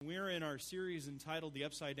in our series entitled The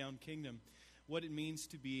Upside Down Kingdom, what it means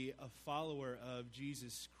to be a follower of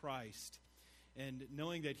Jesus Christ. And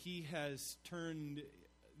knowing that he has turned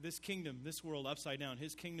this kingdom, this world, upside down.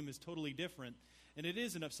 His kingdom is totally different. And it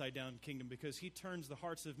is an upside down kingdom because he turns the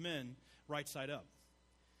hearts of men right side up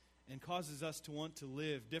and causes us to want to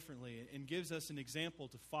live differently and gives us an example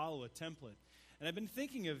to follow, a template. And I've been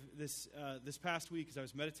thinking of this this past week as I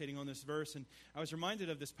was meditating on this verse, and I was reminded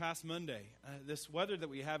of this past Monday. This weather that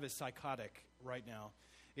we have is psychotic right now.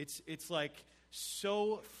 It's like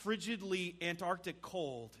so frigidly Antarctic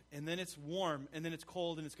cold, and then it's warm, and then it's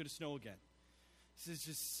cold, and it's going to snow again. This is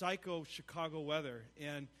just psycho Chicago weather.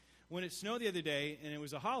 And when it snowed the other day, and it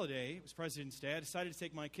was a holiday, it was President's Day, I decided to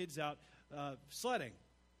take my kids out sledding.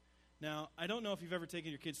 Now, I don't know if you've ever taken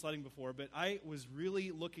your kids sledding before, but I was really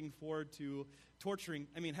looking forward to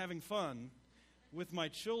having fun with my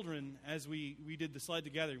children as we did the sled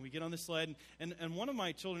together. We get on the sled, and one of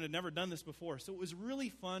my children had never done this before, so it was really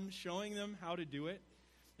fun showing them how to do it.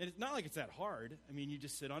 And it's not like it's that hard. I mean, you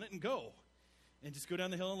just sit on it and go. And just go down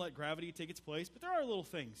the hill and let gravity take its place. But there are little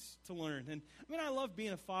things to learn. And, I love being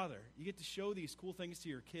a father. You get to show these cool things to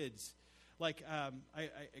your kids. Like, I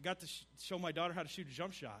got to show my daughter how to shoot a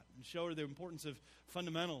jump shot and show her the importance of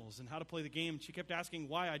fundamentals and how to play the game. She kept asking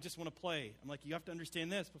why I just want to play. I'm like, you have to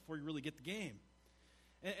understand this before you really get the game.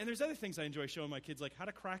 And there's other things I enjoy showing my kids, like how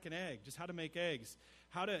to crack an egg, just how to make eggs,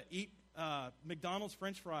 how to eat McDonald's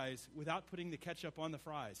French fries without putting the ketchup on the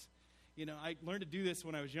fries. I learned to do this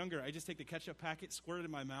when I was younger. I just take the ketchup packet, squirt it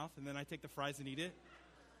in my mouth, and then I take the fries and eat it.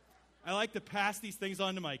 I like to pass these things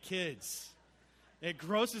on to my kids. It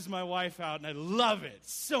grosses my wife out, and I love it.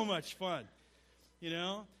 It's so much fun.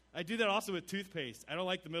 I do that also with toothpaste. I don't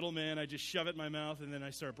like the middleman. I just shove it in my mouth, and then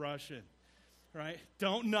I start brushing. Right?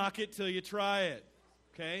 Don't knock it till you try it.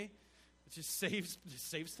 Okay? It just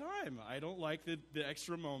saves time. I don't like the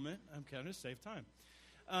extra moment. I'm kind of save time.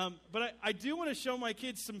 But I do want to show my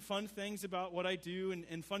kids some fun things about what I do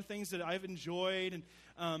and fun things that I've enjoyed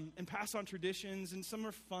and pass on traditions. And some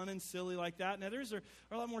are fun and silly like that. And others are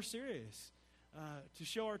a lot more serious. To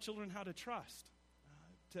show our children how to trust,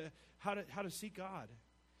 how to seek God,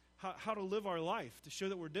 how to live our life, to show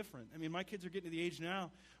that we're different. My kids are getting to the age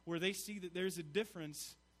now where they see that there's a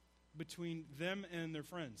difference between them and their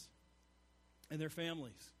friends and their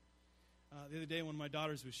families. The other day when my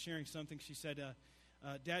daughters was sharing something, she said,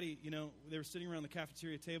 Daddy, they were sitting around the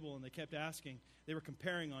cafeteria table and they kept asking, they were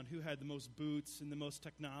comparing on who had the most boots and the most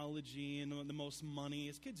technology and the most money,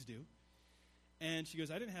 as kids do. And she goes,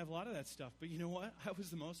 I didn't have a lot of that stuff, but you know what? I was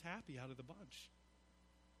the most happy out of the bunch.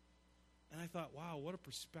 And I thought, wow, what a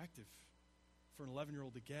perspective for an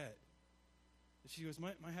 11-year-old to get. And she goes,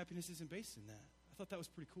 my happiness isn't based in that. I thought that was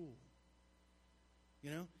pretty cool.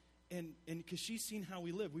 And because she's seen how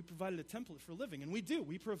we live, we provided a template for living. And we do.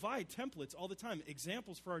 We provide templates all the time,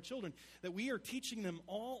 examples for our children that we are teaching them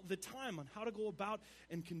all the time on how to go about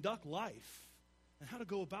and conduct life and how to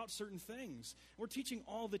go about certain things. We're teaching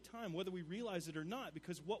all the time, whether we realize it or not,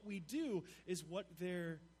 because what we do is what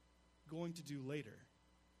they're going to do later.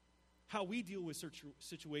 How we deal with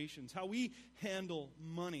situations, how we handle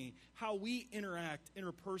money, how we interact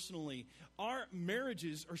interpersonally. Our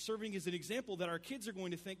marriages are serving as an example that our kids are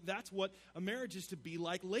going to think that's what a marriage is to be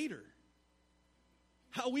like later.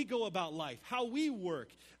 How we go about life, how we work,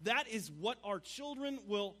 that is what our children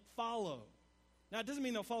will follow. Now, it doesn't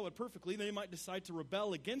mean they'll follow it perfectly. They might decide to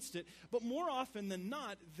rebel against it. But more often than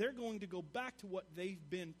not, they're going to go back to what they've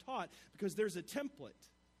been taught because there's a template,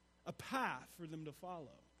 a path for them to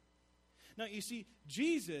follow. Now, you see,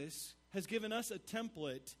 Jesus has given us a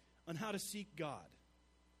template on how to seek God,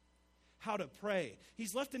 how to pray.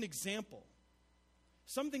 He's left an example,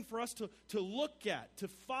 something for us to look at, to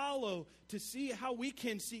follow, to see how we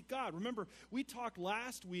can seek God. Remember, we talked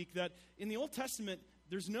last week that in the Old Testament,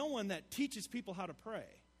 there's no one that teaches people how to pray.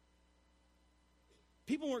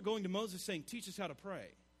 People weren't going to Moses saying, teach us how to pray.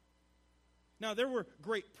 Now, there were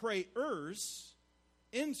great prayers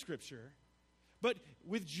in Scripture, but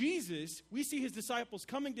with Jesus, we see his disciples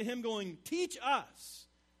coming to him going, teach us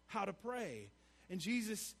how to pray. And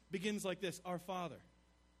Jesus begins like this, Our Father.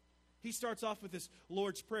 He starts off with this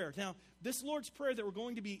Lord's Prayer. Now, this Lord's Prayer that we're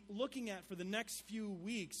going to be looking at for the next few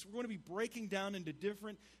weeks, we're going to be breaking down into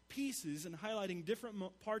different pieces and highlighting different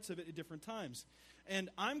parts of it at different times. And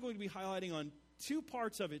I'm going to be highlighting on two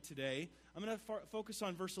parts of it today. I'm going to focus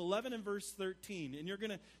on verse 11 and verse 13. And you're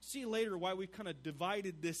going to see later why we've kind of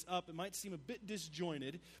divided this up. It might seem a bit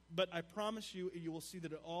disjointed, but I promise you, you will see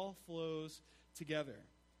that it all flows together.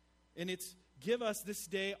 And it's, give us this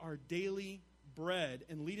day our daily bread,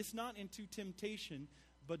 and lead us not into temptation,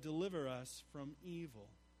 but deliver us from evil.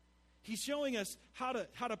 He's showing us how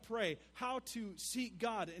to pray, how to seek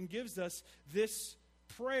God, and gives us this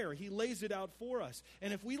prayer. He lays it out for us.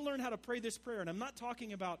 And if we learn how to pray this prayer, and I'm not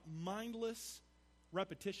talking about mindless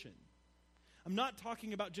repetition. I'm not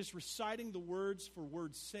talking about just reciting the words for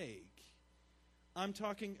words' sake. I'm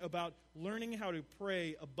talking about learning how to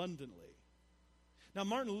pray abundantly. Now,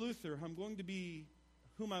 Martin Luther,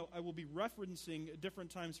 whom I will be referencing at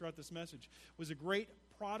different times throughout this message, was a great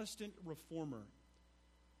Protestant reformer.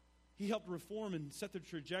 He helped reform and set the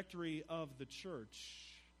trajectory of the church.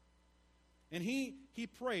 And he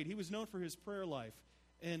prayed. He was known for his prayer life.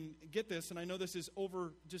 And get this, and I know this is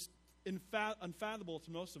unfathomable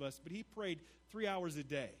to most of us, but he prayed 3 hours a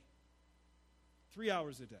day. 3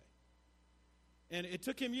 hours a day. And it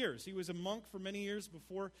took him years. He was a monk for many years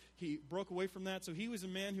before he broke away from that. So he was a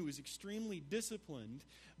man who was extremely disciplined.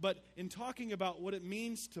 But in talking about what it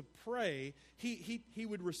means to pray, he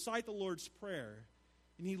would recite the Lord's Prayer.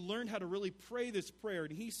 And he learned how to really pray this prayer.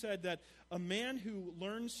 And he said that a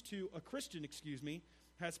Christian,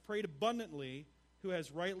 has prayed abundantly who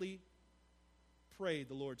has rightly prayed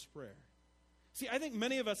the Lord's Prayer. See, I think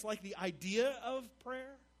many of us like the idea of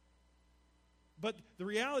prayer. But the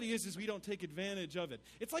reality is we don't take advantage of it.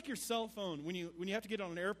 It's like your cell phone when you have to get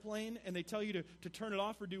on an airplane and they tell you to turn it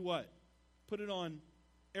off or do what? Put it on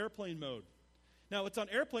airplane mode. Now, it's on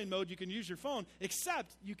airplane mode, you can use your phone,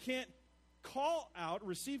 except you can't call out,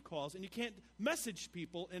 receive calls, and you can't message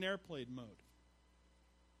people in airplane mode.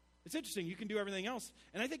 It's interesting. You can do everything else.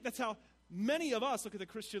 And I think that's how many of us look at the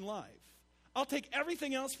Christian life. I'll take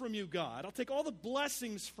everything else from you, God. I'll take all the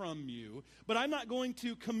blessings from you, but I'm not going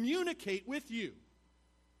to communicate with you.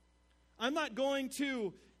 I'm not going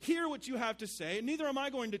to hear what you have to say, and neither am I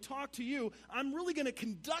going to talk to you. I'm really going to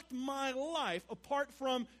conduct my life apart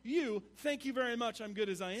from you. Thank you very much. I'm good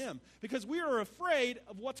as I am. Because we are afraid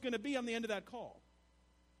of what's going to be on the end of that call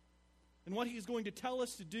and what he's going to tell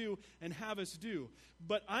us to do and have us do.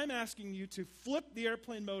 But I'm asking you to flip the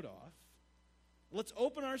airplane mode off. Let's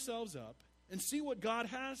open ourselves up and see what God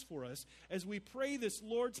has for us as we pray this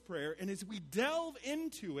Lord's Prayer and as we delve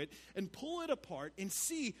into it and pull it apart and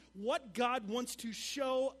see what God wants to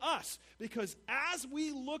show us. Because as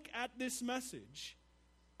we look at this message,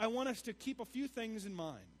 I want us to keep a few things in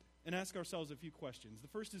mind and ask ourselves a few questions. The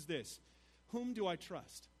first is this: whom do I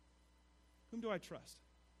trust? Whom do I trust?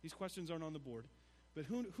 These questions aren't on the board, but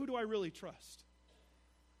who do I really trust?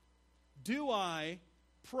 Do I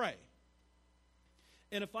pray?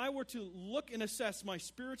 And if I were to look and assess my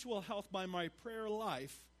spiritual health by my prayer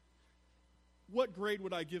life, what grade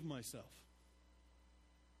would I give myself?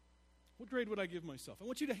 What grade would I give myself? I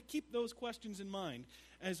want you to keep those questions in mind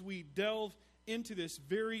as we delve into this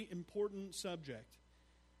very important subject.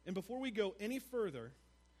 And before we go any further,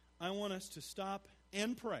 I want us to stop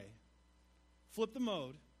and pray, flip the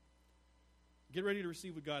mode, get ready to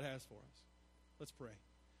receive what God has for us. Let's pray.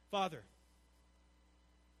 Father,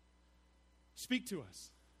 speak to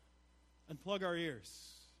us. Unplug our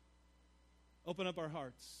ears. Open up our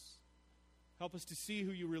hearts. Help us to see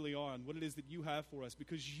who you really are and what it is that you have for us,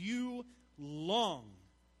 because you long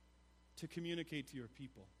to communicate to your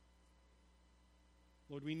people.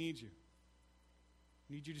 Lord, we need you.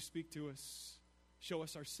 We need you to speak to us. Show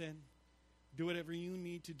us our sin. Do whatever you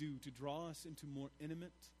need to do to draw us into more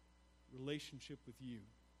intimate relationship with you.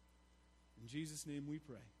 In Jesus' name we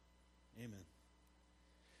pray. Amen.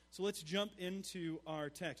 So let's jump into our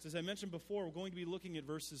text. As I mentioned before, we're going to be looking at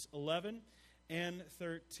verses 11 and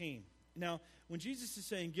 13. Now, when Jesus is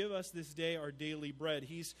saying, give us this day our daily bread,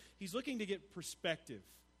 he's looking to get perspective.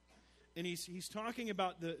 And he's talking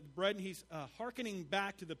about the bread, and he's hearkening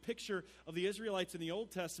back to the picture of the Israelites in the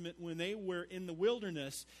Old Testament when they were in the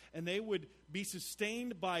wilderness, and they would be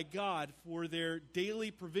sustained by God for their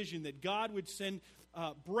daily provision, that God would send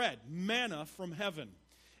bread, manna from heaven.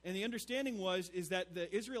 And the understanding is that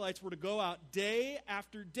the Israelites were to go out day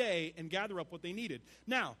after day and gather up what they needed.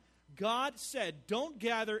 Now, God said, don't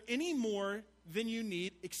gather any more than you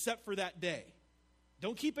need except for that day.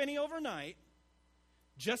 Don't keep any overnight,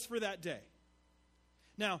 just for that day.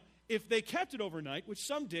 Now, if they kept it overnight, which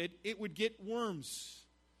some did, it would get worms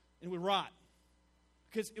and would rot.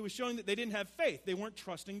 Because it was showing that they didn't have faith. They weren't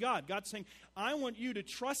trusting God. God's saying, I want you to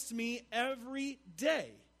trust me every day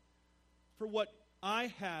for what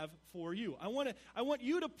I have for you. I want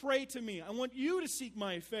you to pray to me. I want you to seek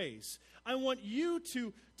my face. I want you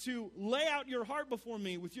to lay out your heart before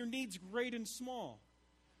me with your needs great and small.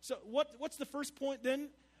 So what's the first point then?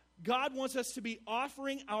 God wants us to be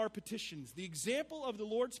offering our petitions. The example of the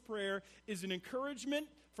Lord's Prayer is an encouragement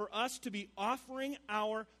for us to be offering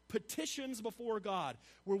our petitions before God,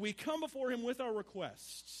 where we come before Him with our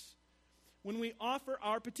requests. when we offer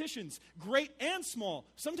our petitions, great and small.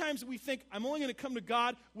 Sometimes we think, I'm only going to come to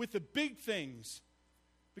God with the big things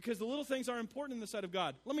because the little things are important in the sight of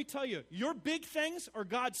God. Let me tell you, your big things are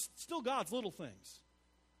still God's little things.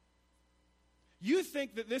 You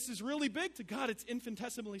think that this is really big. To God, it's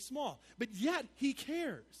infinitesimally small. But yet, He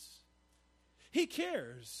cares. He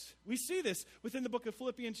cares. We see this within the book of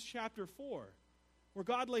Philippians chapter 4, where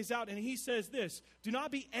God lays out, and He says this, do not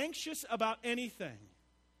be anxious about anything,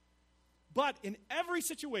 but in every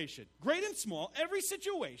situation, great and small, every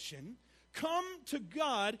situation, come to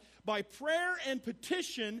God by prayer and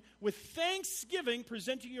petition with thanksgiving,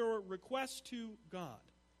 presenting your request to God.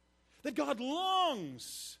 That God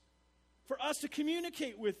longs for us to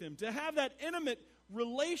communicate with Him, to have that intimate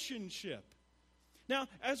relationship. Now,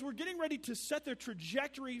 as we're getting ready to set the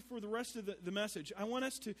trajectory for the rest of the message, I want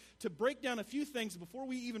us to break down a few things before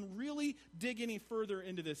we even really dig any further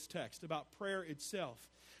into this text about prayer itself.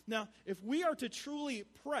 Now, if we are to truly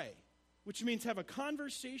pray, which means have a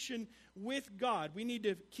conversation with God, we need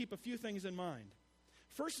to keep a few things in mind.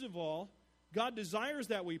 First of all, God desires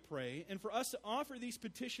that we pray, and for us to offer these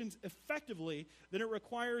petitions effectively, then it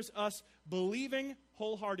requires us believing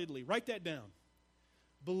wholeheartedly. Write that down.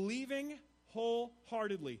 Believing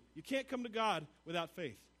wholeheartedly. You can't come to God without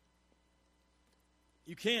faith.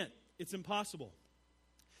 You can't. It's impossible.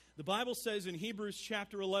 The Bible says in Hebrews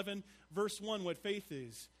chapter 11, verse 1, what faith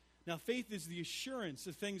is. Now, faith is the assurance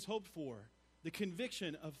of things hoped for, the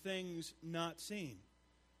conviction of things not seen.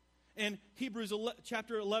 And Hebrews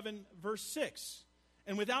chapter 11, verse 6.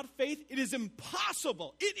 And without faith, it is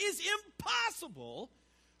impossible. It is impossible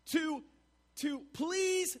to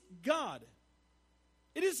please God.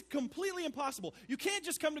 It is completely impossible. You can't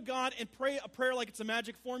just come to God and pray a prayer like it's a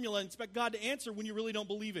magic formula and expect God to answer when you really don't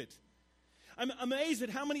believe it. I'm amazed at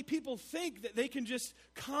how many people think that they can just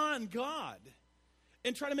con God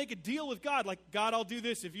and try to make a deal with God, like, God, I'll do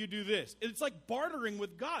this if you do this. It's like bartering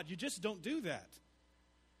with God. You just don't do that.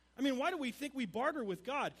 I mean, why do we think we barter with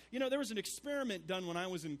God? You know, there was an experiment done when I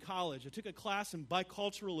was in college. I took a class in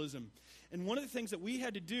biculturalism. And one of the things that we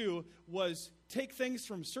had to do was take things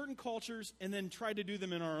from certain cultures and then try to do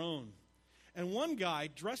them in our own. And one guy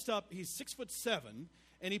dressed up, he's 6'7",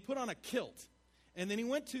 and he put on a kilt. And then he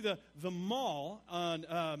went to the mall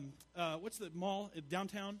on, what's the mall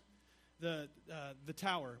downtown? The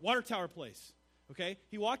tower, Water Tower Place, okay?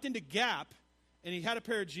 He walked into Gap, and he had a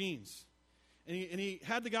pair of jeans. And he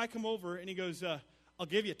had the guy come over, and he goes, I'll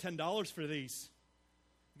give you $10 for these.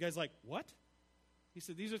 The guy's like, what? He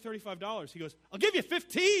said, these are $35. He goes, I'll give you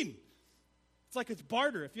 $15. It's like it's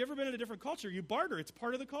barter. If you've ever been in a different culture, you barter. It's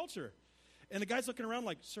part of the culture. And the guy's looking around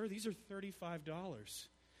like, sir, these are $35.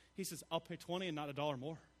 He says, I'll pay $20 and not $1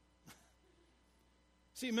 more.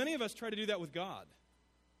 See, many of us try to do that with God.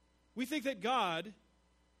 We think that God,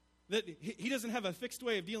 that He doesn't have a fixed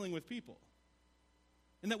way of dealing with people.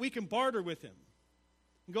 And that we can barter with Him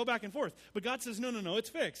and go back and forth. But God says, no, it's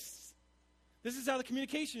fixed. This is how the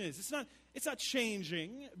communication is. It's not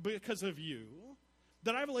changing because of you.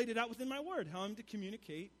 That I've laid it out within my word, how I'm to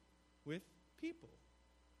communicate with people.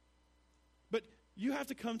 But you have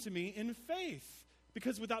to come to me in faith.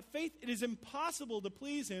 Because without faith, it is impossible to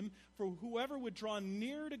please Him. For whoever would draw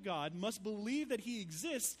near to God must believe that He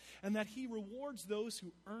exists and that He rewards those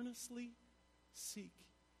who earnestly seek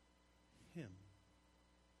Him.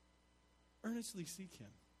 Earnestly seek Him.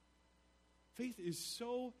 Faith is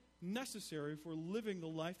so necessary for living the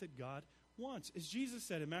life that God wants. As Jesus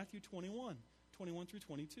said in Matthew 21 through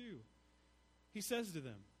 22, He says to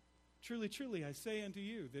them, truly, truly, I say unto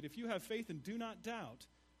you, that if you have faith and do not doubt,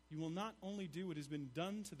 you will not only do what has been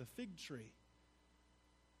done to the fig tree,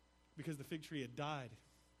 because the fig tree had died.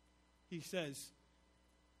 He says,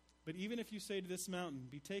 but even if you say to this mountain,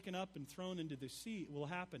 be taken up and thrown into the sea, it will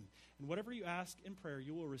happen. And whatever you ask in prayer,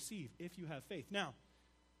 you will receive if you have faith. Now,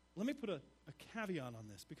 let me put a caveat on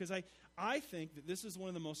this, because I think that this is one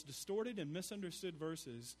of the most distorted and misunderstood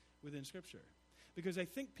verses within Scripture. Because I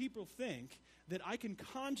think people think that I can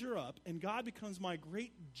conjure up and God becomes my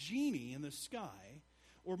great genie in the sky,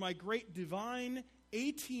 or my great divine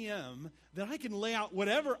ATM that I can lay out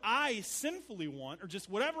whatever I sinfully want, or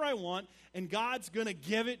just whatever I want, and God's going to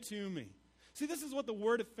give it to me. See, this is what the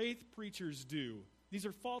Word of Faith preachers do. These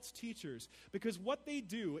are false teachers, because what they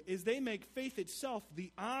do is they make faith itself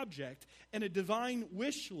the object and a divine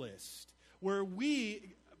wish list, where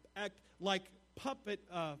we act like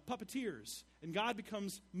puppeteers, and God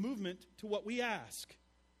becomes movement to what we ask.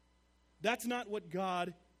 That's not what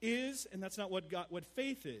God is, and that's not what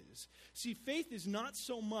faith is. See, faith is not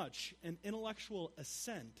so much an intellectual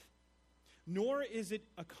assent, nor is it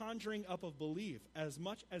a conjuring up of belief, as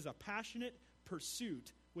much as a passionate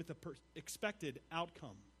pursuit with an expected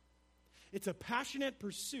outcome. It's a passionate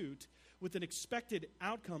pursuit with an expected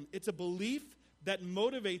outcome. It's a belief that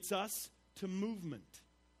motivates us to movement.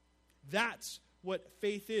 That's what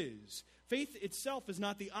faith is. Faith itself is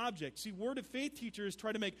not the object. See, Word of Faith teachers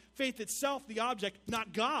try to make faith itself the object,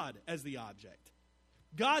 not God as the object.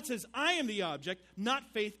 God says, I am the object, not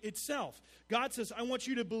faith itself. God says, I want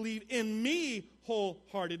you to believe in me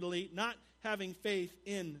wholeheartedly, not having faith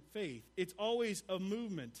in faith. It's always a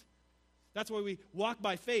movement. That's why we walk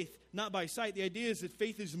by faith, not by sight. The idea is that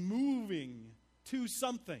faith is moving to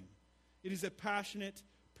something. It is a passionate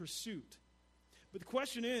pursuit. But the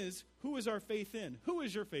question is, who is our faith in? Who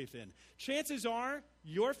is your faith in? Chances are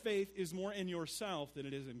your faith is more in yourself than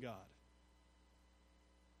it is in God.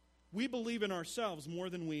 We believe in ourselves more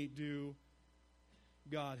than we do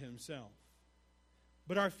God himself.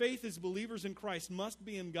 But our faith as believers in Christ must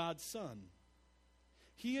be in God's Son.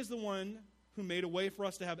 He is the one who made a way for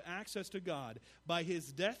us to have access to God. By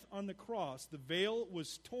his death on the cross, the veil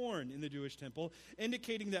was torn in the Jewish temple,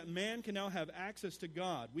 indicating that man can now have access to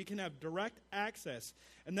God. We can have direct access,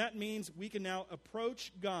 and that means we can now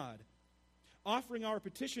approach God. Offering our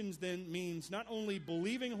petitions then means not only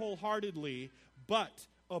believing wholeheartedly, but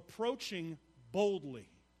approaching boldly.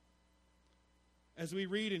 As we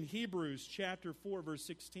read in Hebrews chapter 4, verse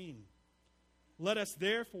 16, let us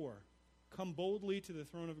therefore come boldly to the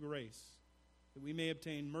throne of grace, that we may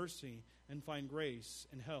obtain mercy and find grace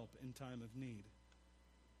and help in time of need.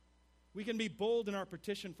 We can be bold in our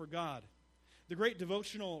petition for God. The great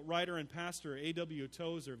devotional writer and pastor A.W.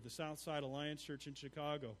 Tozer of the Southside Alliance Church in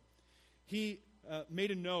Chicago, he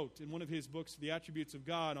made a note in one of his books, The Attributes of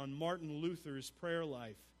God, on Martin Luther's prayer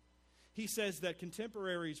life. He says that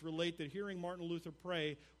contemporaries relate that hearing Martin Luther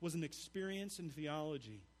pray was an experience in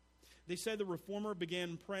theology. They said the reformer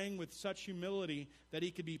began praying with such humility that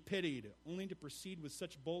he could be pitied, only to proceed with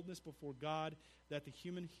such boldness before God that the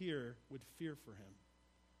human hearer would fear for him.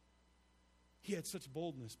 He had such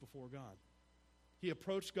boldness before God. He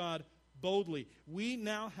approached God boldly. We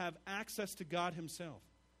now have access to God himself.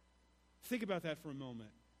 Think about that for a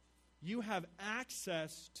moment. You have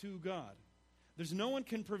access to God. There's no one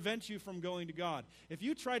can prevent you from going to God. If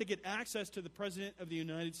you try to get access to the President of the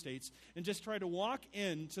United States and just try to walk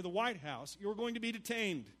into the White House, you're going to be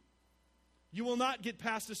detained. You will not get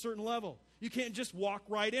past a certain level. You can't just walk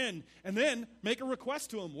right in and then make a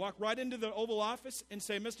request to him. Walk right into the Oval Office and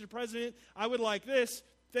say, Mr. President, I would like this.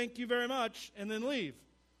 Thank you very much, and then leave.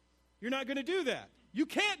 You're not going to do that. You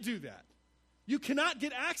can't do that. You cannot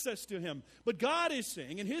get access to him. But God is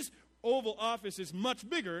saying, and his Oval Office is much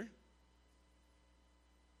bigger.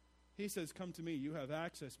 He says, come to me. You have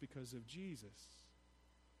access because of Jesus.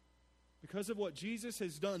 Because of what Jesus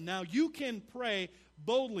has done. Now you can pray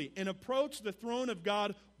boldly and approach the throne of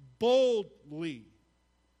God boldly.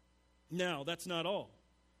 Now, that's not all.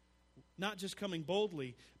 Not just coming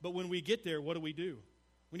boldly, but when we get there, what do?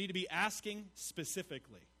 We need to be asking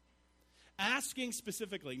specifically. Asking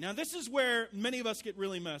specifically. Now, this is where many of us get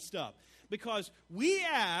really messed up. Because we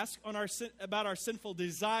ask about our sinful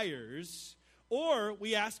desires, or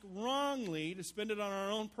we ask wrongly to spend it on our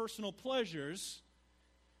own personal pleasures,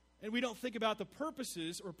 and we don't think about the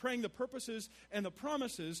purposes or praying the purposes and the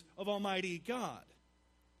promises of Almighty God.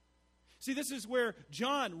 See, this is where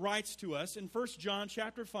John writes to us in 1 John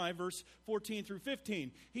chapter 5, verse 14 through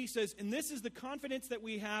 15. He says, and this is the confidence that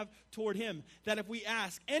we have toward him, that if we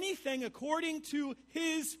ask anything according to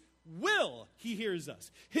his will, he hears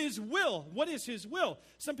us. His will. What is his will?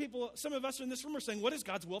 Some of us in this room are saying, what is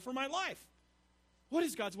God's will for my life? What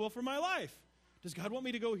is God's will for my life? Does God want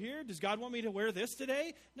me to go here? Does God want me to wear this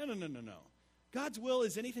today? No. God's will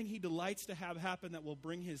is anything he delights to have happen that will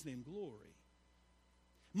bring his name glory.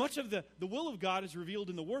 Much of the will of God is revealed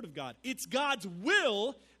in the Word of God. It's God's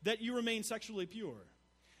will that you remain sexually pure.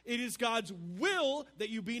 It is God's will that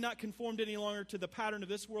you be not conformed any longer to the pattern of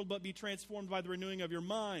this world, but be transformed by the renewing of your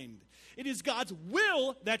mind. It is God's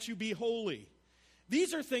will that you be holy.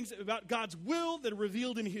 These are things about God's will that are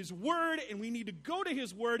revealed in his word, and we need to go to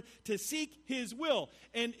his word to seek his will.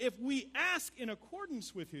 And if we ask in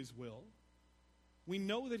accordance with his will, we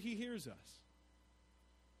know that he hears us.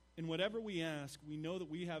 And whatever we ask, we know that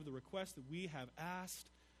we have the request that we have asked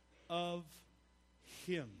of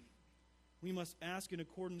him. We must ask in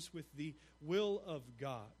accordance with the will of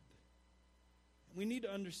God. We need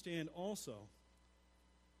to understand also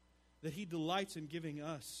that he delights in giving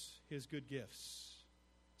us his good gifts.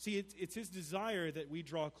 See, it's his desire that we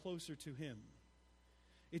draw closer to him.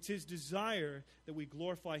 It's his desire that we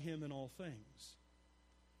glorify him in all things.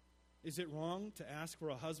 Is it wrong to ask for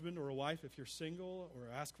a husband or a wife if you're single, or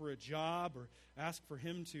ask for a job, or ask for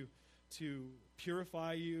him to to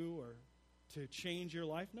purify you or to change your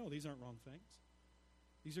life. No, these aren't wrong things.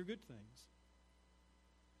 These are good things.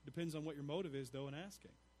 Depends on what your motive is, though, in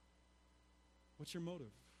asking. What's your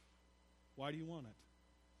motive? Why do you want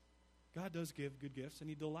it? God does give good gifts, and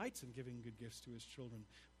he delights in giving good gifts to his children.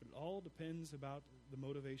 But it all depends about the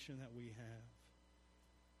motivation that we have.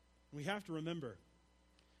 We have to remember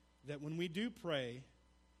that when we do pray,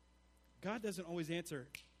 God doesn't always answer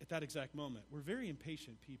at that exact moment. We're very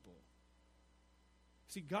impatient people.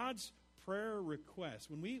 See, God's prayer requests,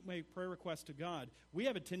 when we make prayer requests to God, we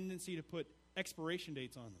have a tendency to put expiration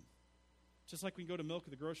dates on them. Just like we go to milk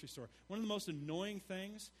at the grocery store. One of the most annoying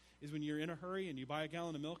things is when you're in a hurry and you buy a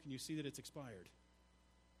gallon of milk and you see that it's expired.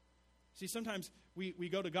 See, sometimes we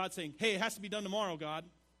go to God saying, hey, it has to be done tomorrow, God.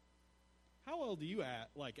 How well do you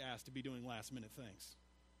ask to be doing last-minute things?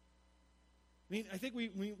 I mean, I think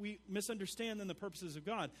we misunderstand then the purposes of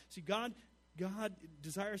God. See, God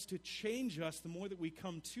desires to change us the more that we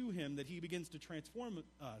come to him, that he begins to transform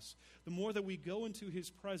us. The more that we go into his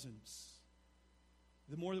presence,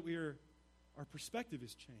 the more that our perspective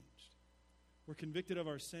is changed. We're convicted of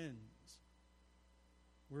our sins.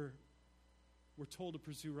 We're told to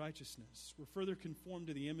pursue righteousness. We're further conformed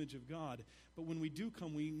to the image of God. But when we do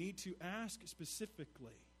come, we need to ask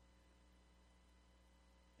specifically.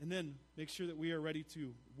 And then make sure that we are ready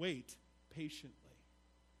to wait patiently.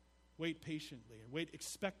 Wait patiently and wait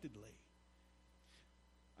expectedly.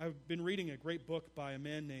 I've been reading a great book by a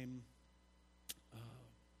man named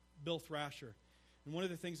Bill Thrasher. And one of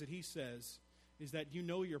the things that he says is that you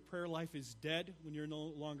know your prayer life is dead when you're no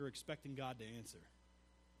longer expecting God to answer.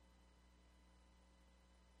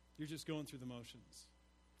 You're just going through the motions.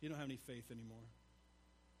 You don't have any faith anymore.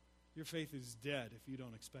 Your faith is dead if you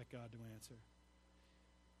don't expect God to answer.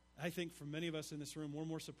 I think for many of us in this room, we're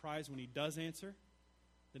more surprised when he does answer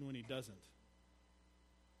than when he doesn't.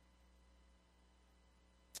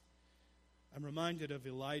 I'm reminded of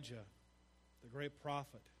Elijah, the great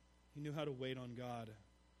prophet. He knew how to wait on God.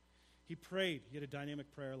 He prayed. He had a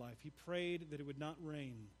dynamic prayer life. He prayed that it would not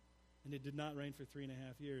rain. And it did not rain for 3.5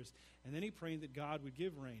 years. And then he prayed that God would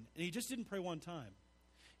give rain. And he just didn't pray one time.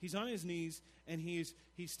 He's on his knees, and he's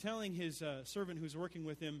telling his servant who's working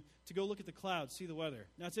with him to go look at the clouds, see the weather.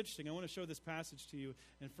 Now, it's interesting. I want to show this passage to you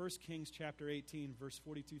in 1 Kings chapter 18, verse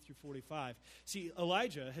 42 through 45. See,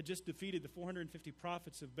 Elijah had just defeated the 450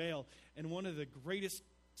 prophets of Baal in one of the greatest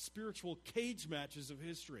spiritual cage matches of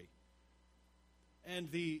history. And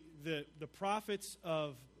the prophets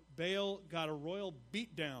of Baal got a royal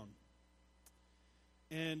beatdown.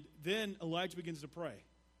 And then Elijah begins to pray.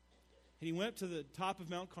 And he went to the top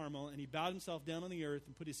of Mount Carmel, and he bowed himself down on the earth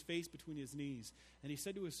and put his face between his knees. And he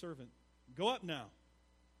said to his servant, go up now.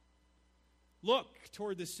 Look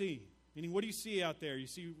toward the sea. Meaning, what do you see out there? You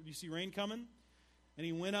see rain coming? And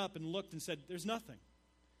he went up and looked and said, there's nothing.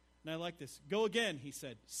 And I like this. Go again, he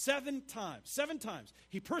said. 7 times. 7 times.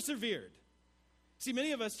 He persevered. See,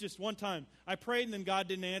 many of us just one time, I prayed and then God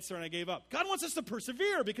didn't answer and I gave up. God wants us to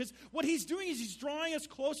persevere because what he's doing is he's drawing us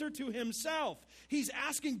closer to himself. He's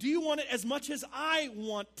asking, do you want it as much as I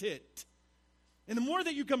want it? And the more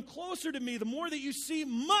that you come closer to me, the more that you see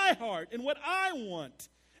my heart and what I want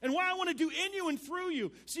and what I want to do in you and through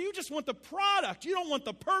you. So you just want the product. You don't want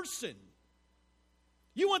the person.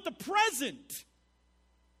 You want the present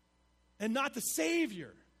and not the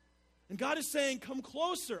Savior. And God is saying, come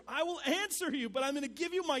closer. I will answer you, but I'm going to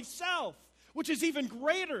give you myself, which is even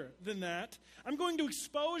greater than that. I'm going to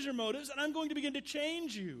expose your motives, and I'm going to begin to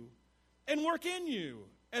change you and work in you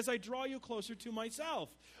as I draw you closer to myself.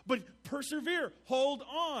 But persevere. Hold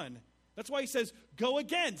on. That's why he says, go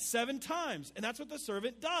again 7 times. And that's what the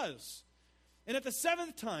servant does. And at the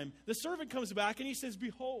 7th time, the servant comes back and he says,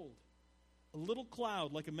 behold, a little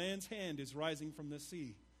cloud like a man's hand is rising from the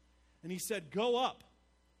sea. And he said, go up.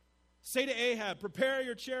 Say to Ahab, prepare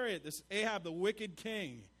your chariot. This Ahab, the wicked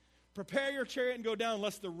king. Prepare your chariot and go down,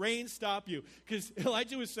 lest the rain stop you. Because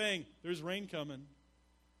Elijah was saying, there's rain coming.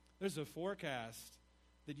 There's a forecast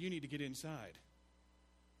that you need to get inside.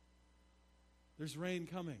 There's rain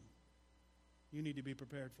coming. You need to be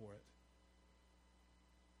prepared for it.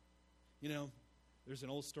 You know, there's an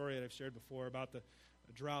old story that I've shared before about a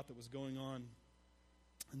drought that was going on.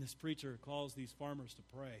 And this preacher calls these farmers to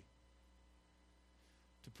pray.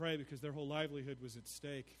 To pray because their whole livelihood was at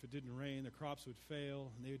stake. If it didn't rain, their crops would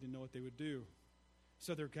fail, and they didn't know what they would do.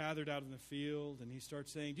 So they're gathered out in the field, and he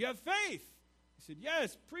starts saying, do you have faith? He said,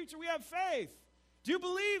 yes, preacher, we have faith. Do you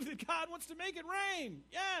believe that God wants to make it rain?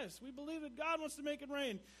 Yes, we believe that God wants to make it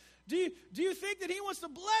rain. Do you think that he wants to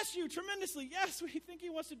bless you tremendously? Yes, we think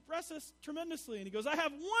he wants to bless us tremendously. And he goes, I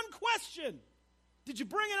have one question. Did you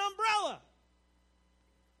bring an umbrella?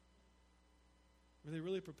 Were they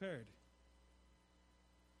really prepared?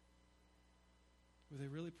 Were they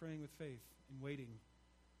really praying with faith and waiting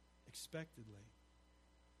expectantly?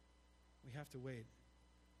 We have to wait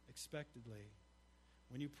expectantly.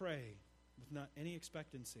 When you pray with not any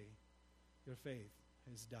expectancy, your faith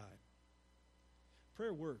has died.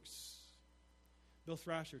 Prayer works. Bill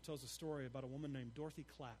Thrasher tells a story about a woman named Dorothy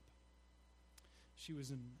Clapp. She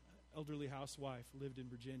was an elderly housewife, lived in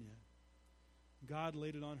Virginia. God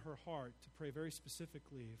laid it on her heart to pray very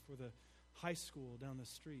specifically for the high school down the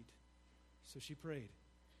street. So she prayed.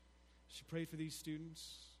 She prayed for these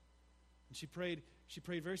students. And she prayed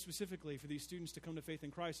very specifically for these students to come to faith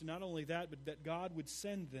in Christ. And not only that, but that God would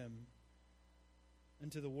send them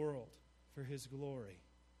into the world for His glory.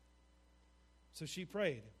 So she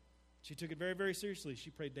prayed. She took it very, very seriously. She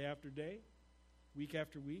prayed day after day, week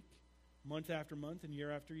after week, month after month, and year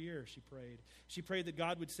after year she prayed. She prayed that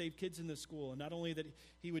God would save kids in the school, and not only that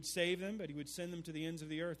He would save them, but He would send them to the ends of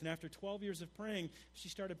the earth. And after 12 years of praying, she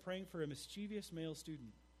started praying for a mischievous male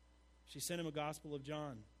student. She sent him a Gospel of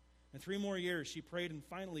John. And 3 more years she prayed, and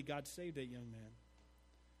finally God saved that young man.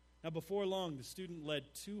 Now before long, the student led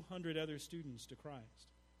 200 other students to Christ.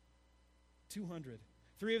 200.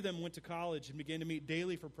 3 of them went to college and began to meet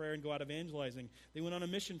daily for prayer and go out evangelizing. They went on a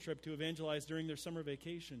mission trip to evangelize during their summer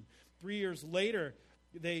vacation. 3 years later,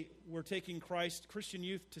 they were taking Christian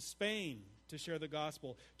youth to Spain to share the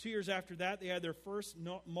gospel. 2 years after that, they had their first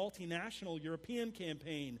multinational European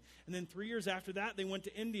campaign. And then 3 years after that, they went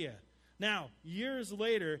to India. Now, years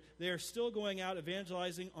later, they are still going out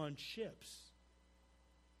evangelizing on ships.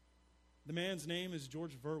 The man's name is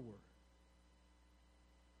George Verwer.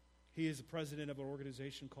 He is the president of an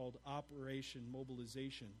organization called Operation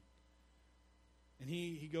Mobilization. And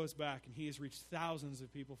he goes back and he has reached thousands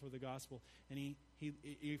of people for the gospel. And he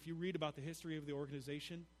if you read about the history of the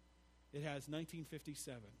organization, it has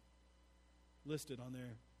 1957 listed on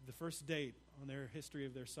there. The first date on their history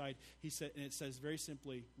of their site, he said, and it says very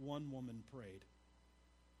simply, 1 woman prayed.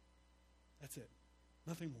 That's it.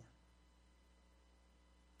 Nothing more.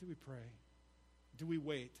 Do we pray? Do we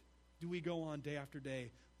wait? Do we go on day after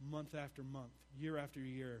day, month after month, year after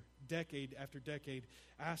year, decade after decade,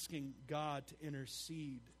 asking God to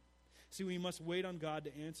intercede? See, we must wait on God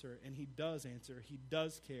to answer, and He does answer. He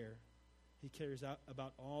does care. He cares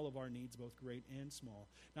about all of our needs, both great and small.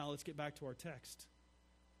 Now let's get back to our text.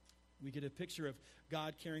 We get a picture of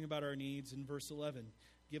God caring about our needs in verse 11.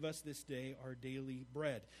 Give us this day our daily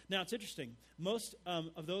bread. Now, it's interesting. Most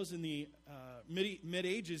of those in the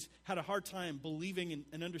mid-ages had a hard time believing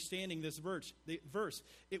and understanding this verse.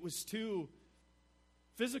 It was too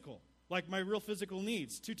physical, like my real physical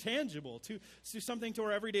needs, too tangible, too something to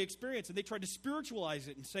our everyday experience. And they tried to spiritualize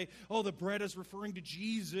it and say, oh, the bread is referring to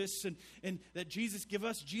Jesus, and that Jesus, give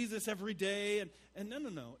us Jesus every day. And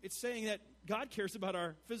no. It's saying that God cares about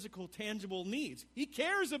our physical, tangible needs. He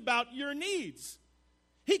cares about your needs.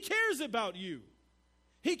 He cares about you.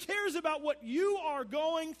 He cares about what you are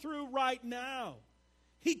going through right now.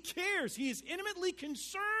 He cares. He is intimately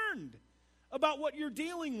concerned about what you're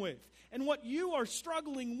dealing with and what you are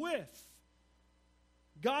struggling with.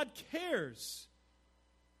 God cares.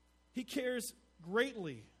 He cares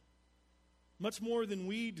greatly, much more than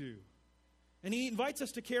we do. And He invites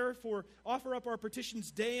us to offer up our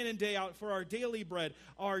petitions day in and day out for our daily bread,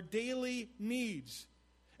 our daily needs.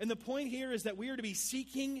 And the point here is that we are to be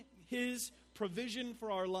seeking His provision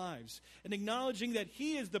for our lives and acknowledging that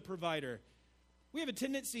He is the provider. We have a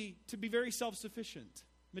tendency to be very self-sufficient,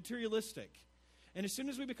 materialistic. And as soon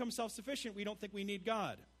as we become self-sufficient, we don't think we need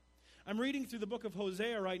God. I'm reading through the book of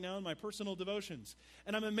Hosea right now in my personal devotions,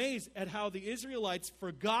 and I'm amazed at how the Israelites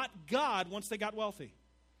forgot God once they got wealthy.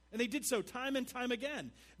 And they did so time and time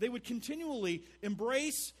again. They would continually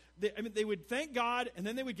embrace, they would thank God, and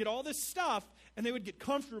then they would get all this stuff, and they would get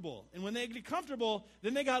comfortable. And when they get comfortable,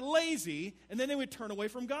 then they got lazy, and then they would turn away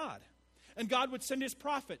from God. And God would send His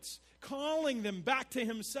prophets, calling them back to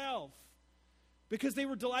Himself, because they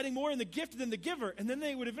were delighting more in the gift than the giver. And then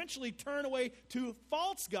they would eventually turn away to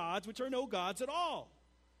false gods, which are no gods at all.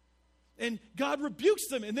 And God rebukes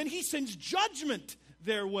them, and then He sends judgment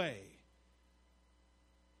their way.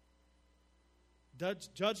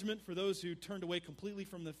 Judgment for those who turned away completely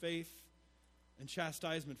from the faith, and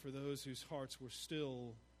chastisement for those whose hearts were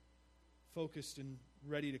still focused and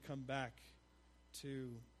ready to come back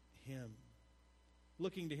to Him,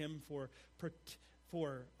 looking to Him for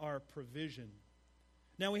our provision.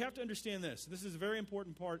 Now we have to understand this. This is a very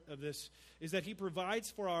important part of this, is that He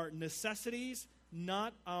provides for our necessities,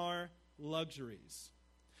 not our luxuries.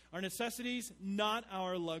 Our necessities, not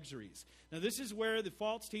our luxuries. Now this is where the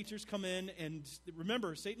false teachers come in, and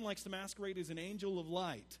remember, Satan likes to masquerade as an angel of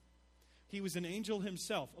light. He was an angel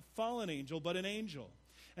himself, a fallen angel, but an angel.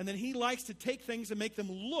 And then he likes to take things and make them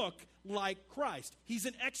look like Christ. He's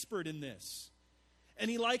an expert in this. And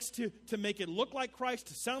he likes to make it look like Christ,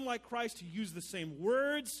 to sound like Christ, to use the same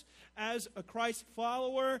words as a Christ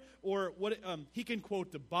follower. Or what he can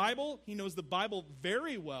quote the Bible. He knows the Bible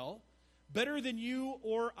very well, better than you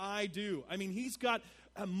or I do. I mean, he's got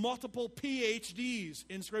multiple PhDs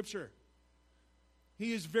in Scripture.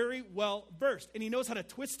 He is very well versed, and he knows how to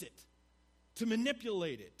twist it, to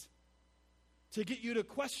manipulate it, to get you to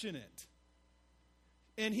question it.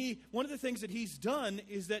 And one of the things that he's done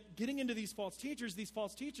is that getting into these false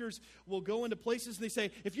teachers will go into places and they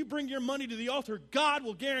say, if you bring your money to the altar, God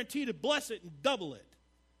will guarantee to bless it and double it.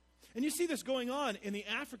 And you see this going on in the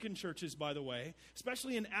African churches, by the way,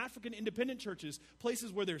 especially in African independent churches,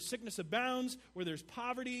 places where there's sickness abounds, where there's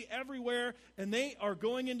poverty everywhere, and they are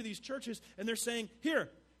going into these churches and they're saying, here,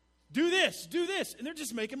 do this, and they're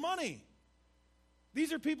just making money.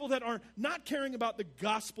 These are people that are not caring about the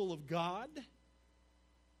gospel of God,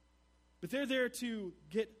 but they're there to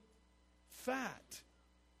get fat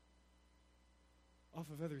off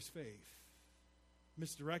of others' faith,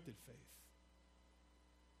 misdirected faith.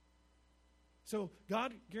 So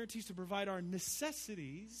God guarantees to provide our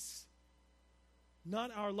necessities,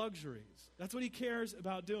 not our luxuries. That's what he cares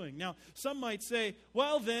about doing. Now, some might say,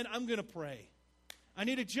 well, then I'm going to pray. I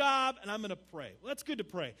need a job, and I'm going to pray. Well, that's good to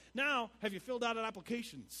pray. Now, have you filled out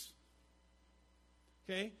applications?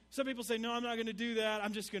 Okay? Some people say, no, I'm not going to do that.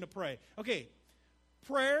 I'm just going to pray. Okay.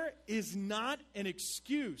 Prayer is not an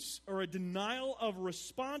excuse or a denial of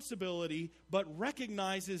responsibility, but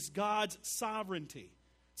recognizes God's sovereignty.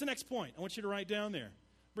 It's the next point. I want you to write down there.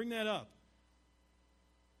 Bring that up.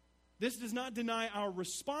 This does not deny our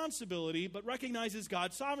responsibility, but recognizes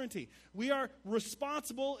God's sovereignty. We are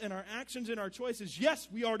responsible in our actions and our choices. Yes,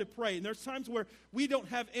 we are to pray. And there's times where we don't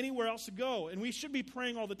have anywhere else to go. And we should be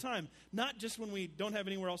praying all the time. Not just when we don't have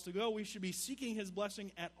anywhere else to go. We should be seeking his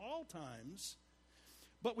blessing at all times.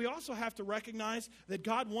 But we also have to recognize that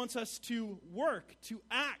God wants us to work, to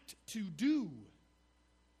act, to do.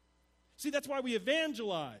 See, that's why we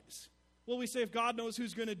evangelize. Well, we say if God knows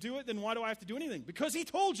who's going to do it, then why do I have to do anything? Because he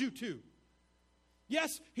told you to.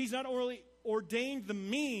 Yes, he's not only ordained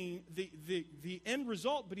the end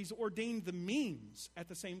result, but he's ordained the means at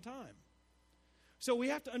the same time. So we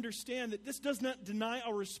have to understand that this does not deny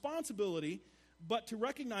our responsibility, but to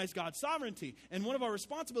recognize God's sovereignty. And one of our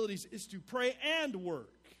responsibilities is to pray and work.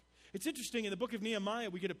 It's interesting, in the book of Nehemiah,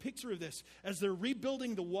 we get a picture of this. As they're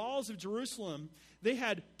rebuilding the walls of Jerusalem, they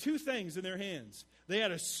had two things in their hands. They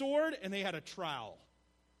had a sword and they had a trowel.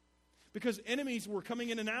 Because enemies were coming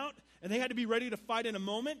in and out, and they had to be ready to fight in a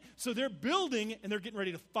moment. So they're building and they're getting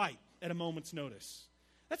ready to fight at a moment's notice.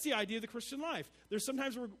 That's the idea of the Christian life. There's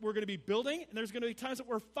sometimes we're going to be building, and there's going to be times that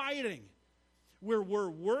we're fighting. Where we're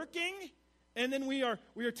working, and then we are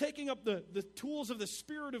taking up the tools of the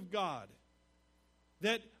Spirit of God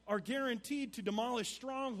that are guaranteed to demolish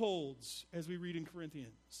strongholds, as we read in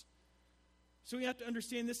Corinthians. So we have to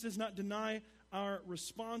understand this does not deny our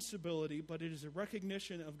responsibility, but it is a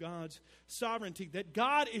recognition of God's sovereignty, that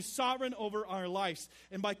God is sovereign over our lives.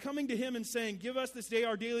 And by coming to him and saying, give us this day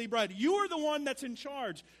our daily bread, you are the one that's in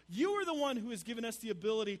charge. You are the one who has given us the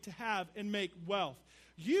ability to have and make wealth.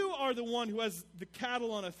 You are the one who has the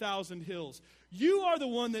cattle on 1,000 hills. You are the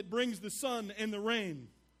one that brings the sun and the rain.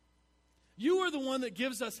 You are the one that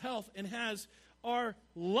gives us health and has our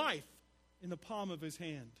life in the palm of his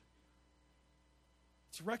hand.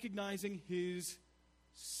 It's recognizing his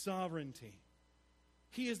sovereignty.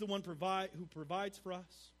 He is the one who provides for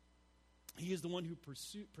us. He is the one who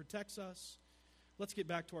protects us. Let's get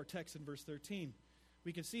back to our text in verse 13.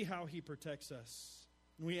 We can see how he protects us.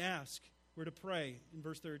 And we ask, we're to pray in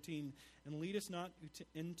verse 13, and lead us not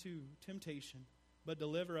into temptation, but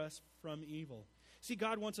deliver us from evil. See,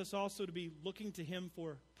 God wants us also to be looking to him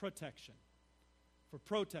for protection. For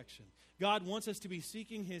protection. God wants us to be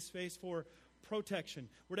seeking his face for protection.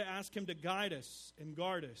 We're to ask him to guide us and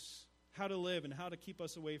guard us, how to live and how to keep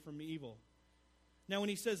us away from evil. Now, when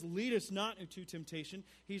he says, lead us not into temptation,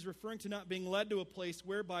 he's referring to not being led to a place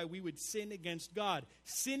whereby we would sin against God.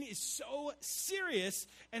 Sin is so serious,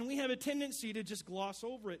 and we have a tendency to just gloss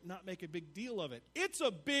over it and not make a big deal of it. It's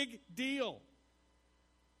a big deal.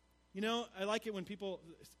 You know, I like it when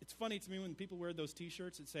it's funny to me when people wear those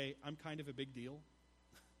t-shirts that say, I'm kind of a big deal.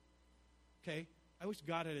 Okay? I wish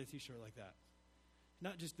God had a t-shirt like that.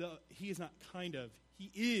 Not just he is not kind of,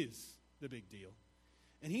 he is the big deal.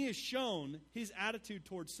 And he has shown his attitude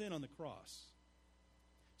towards sin on the cross.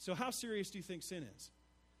 So how serious do you think sin is?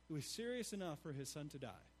 It was serious enough for his son to die.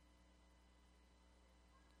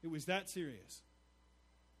 It was that serious.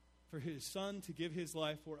 for his Son to give his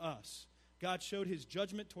life for us. God showed his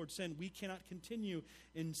judgment toward sin. We cannot continue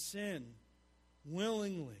in sin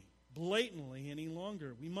willingly, blatantly any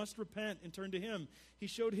longer. We must repent and turn to him. He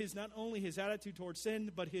showed his not only his attitude toward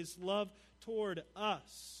sin, but his love toward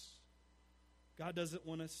us. God doesn't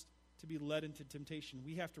want us to be led into temptation.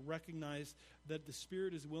 We have to recognize that the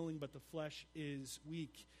spirit is willing, but the flesh is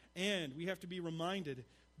weak. And we have to be reminded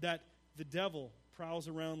that the devil prowls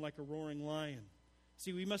around like a roaring lion.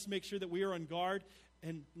 See, we must make sure that we are on guard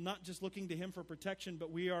and not just looking to him for protection, but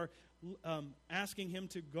we are asking him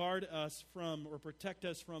to guard us from or protect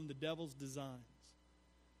us from the devil's designs.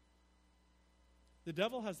 The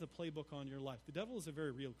devil has the playbook on your life. The devil is a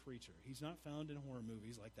very real creature. He's not found in horror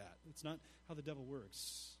movies like that. It's not how the devil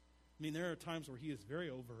works. I mean, there are times where he is very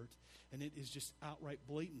overt and it is just outright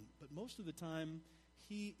blatant. But most of the time,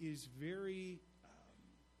 he is very,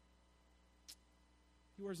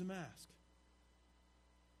 he wears a mask.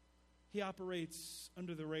 He operates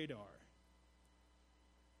under the radar.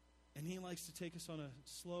 And he likes to take us on a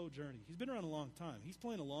slow journey. He's been around a long time. He's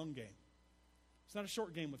playing a long game. It's not a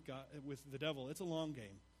short game with God, with the devil. It's a long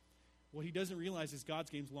game. What he doesn't realize is God's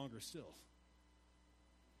game's longer still.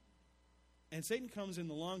 And Satan comes in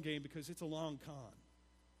the long game because it's a long con.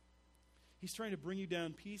 He's trying to bring you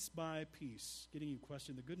down piece by piece, getting you to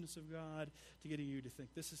question the goodness of God, to getting you to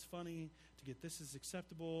think this is funny, to get this is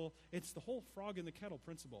acceptable. It's the whole frog in the kettle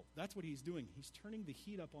principle. That's what he's doing. He's turning the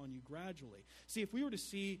heat up on you gradually. See, if we were to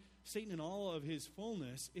see Satan in all of his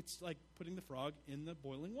fullness, it's like putting the frog in the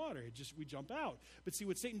boiling water. We jump out. But see,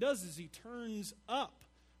 what Satan does is he turns up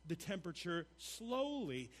the temperature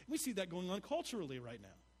slowly. We see that going on culturally right now,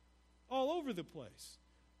 all over the place.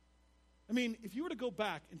 I mean, if you were to go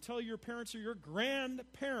back and tell your parents or your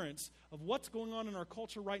grandparents of what's going on in our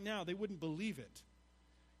culture right now, they wouldn't believe it.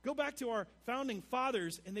 Go back to our founding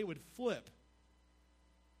fathers and they would flip.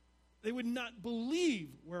 They would not believe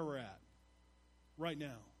where we're at right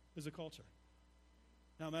now as a culture.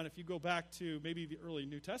 Now, man, if you go back to maybe the early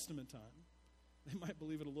New Testament time, they might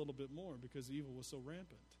believe it a little bit more because evil was so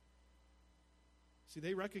rampant. See,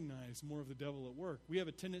 they recognize more of the devil at work. We have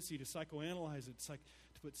a tendency to psychoanalyze it, to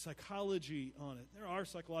put psychology on it. There are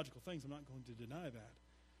psychological things. I'm not going to deny that.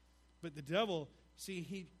 But the devil, see,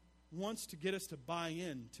 he wants to get us to buy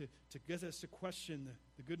in, to get us to question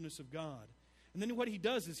the goodness of God. And then what he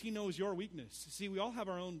does is he knows your weakness. See, we all have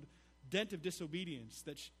our own dent of disobedience,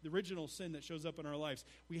 the original sin that shows up in our lives.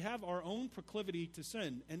 We have our own proclivity to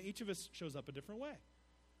sin, and each of us shows up a different way.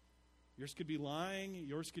 Yours could be lying,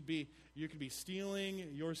 you could be stealing,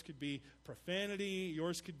 yours could be profanity,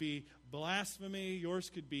 yours could be blasphemy,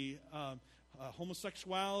 yours could be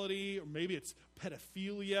homosexuality, or maybe it's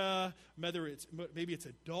pedophilia, maybe it's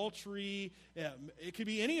adultery. It could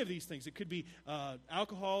be any of these things. It could be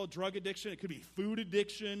alcohol, drug addiction. It could be food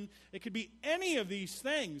addiction. It could be any of these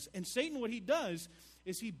things. And Satan, what he does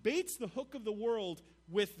is he baits the hook of the world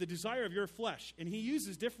with the desire of your flesh, and he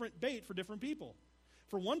uses different bait for different people.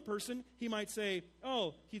 For one person, he might say,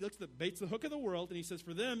 he baits the hook of the world, and he says,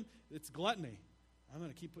 for them, it's gluttony. I'm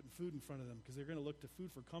going to keep putting food in front of them because they're going to look to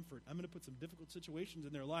food for comfort. I'm going to put some difficult situations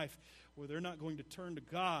in their life where they're not going to turn to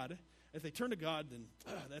God. If they turn to God, then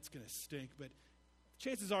that's going to stink. But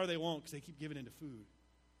chances are they won't because they keep giving into food.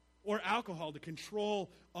 Or alcohol to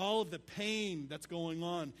control all of the pain that's going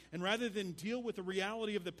on. And rather than deal with the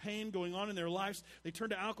reality of the pain going on in their lives, they turn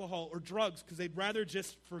to alcohol or drugs because they'd rather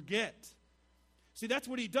just forget. See, that's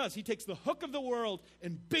what he does. He takes the hook of the world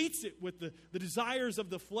and baits it with the desires of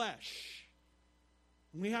the flesh.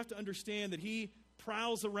 And we have to understand that he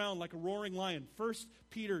prowls around like a roaring lion. 1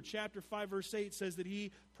 Peter chapter 5, verse 8 says that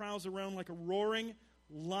he prowls around like a roaring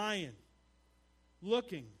lion,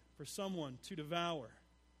 looking for someone to devour.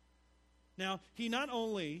 Now, he not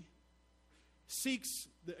only seeks,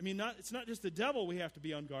 it's not just the devil we have to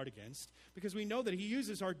be on guard against, because we know that he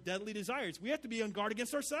uses our deadly desires. We have to be on guard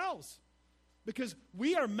against ourselves, because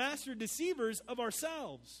we are master deceivers of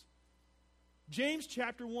ourselves. James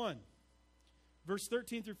chapter 1, verse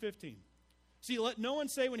 13 through 15. See, let no one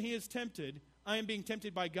say when he is tempted, I am being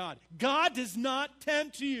tempted by God. God does not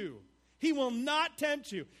tempt you. He will not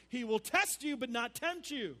tempt you. He will test you, but not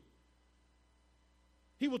tempt you.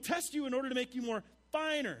 He will test you in order to make you more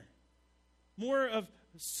finer, more of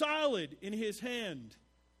solid in his hand.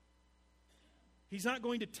 He's not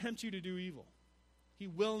going to tempt you to do evil. He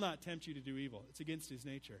will not tempt you to do evil. It's against his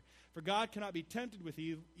nature. For God cannot be tempted with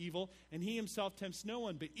evil, and he himself tempts no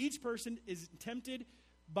one. But each person is tempted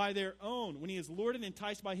by their own, when he is lured and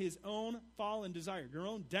enticed by his own fallen desire, your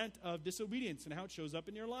own dent of disobedience and how it shows up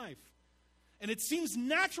in your life. And it seems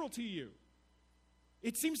natural to you.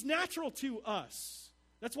 It seems natural to us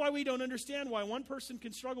That's why we don't understand why one person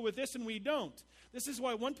can struggle with this and we don't. This is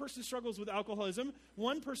why one person struggles with alcoholism,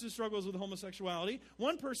 one person struggles with homosexuality,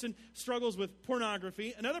 one person struggles with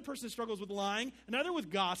pornography, another person struggles with lying, another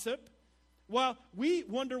with gossip. While we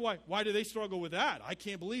wonder why. Why do they struggle with that? I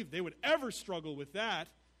can't believe they would ever struggle with that.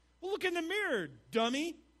 Well, look in the mirror,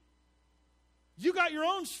 dummy. You got your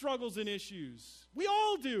own struggles and issues. We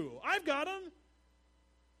all do. I've got them.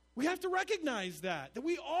 We have to recognize that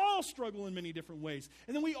we all struggle in many different ways.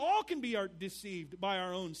 And then we all can be deceived by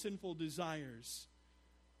our own sinful desires.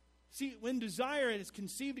 See, when desire is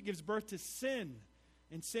conceived, it gives birth to sin.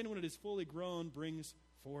 And sin, when it is fully grown, brings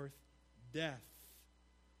forth death.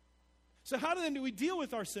 So how then do we deal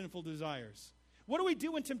with our sinful desires? What do we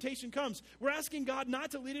do when temptation comes? We're asking God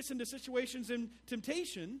not to lead us into situations in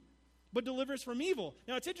temptation, but deliver us from evil.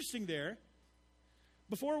 Now, it's interesting there.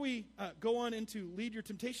 Before we go on into lead your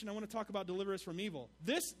temptation, I want to talk about deliver us from evil.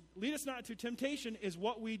 This, lead us not into temptation, is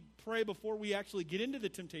what we pray before we actually get into the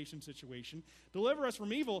temptation situation. Deliver us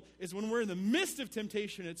from evil is when we're in the midst of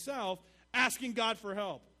temptation itself, asking God for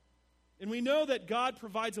help. And we know that God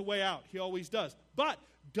provides a way out. He always does. But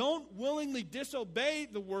don't willingly disobey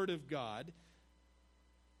the word of God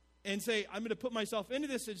and say, I'm going to put myself into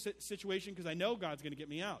this situation because I know God's going to get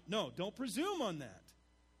me out. No, don't presume on that.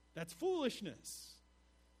 That's foolishness.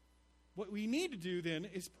 What we need to do then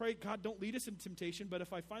is pray, God, don't lead us into temptation, but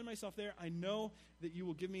if I find myself there, I know that you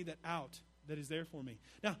will give me that out that is there for me.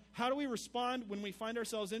 Now, how do we respond when we find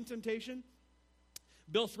ourselves in temptation?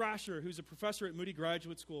 Bill Thrasher, who's a professor at Moody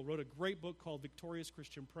Graduate School, wrote a great book called Victorious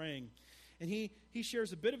Christian Praying. And he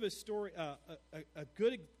shares a bit of a story, a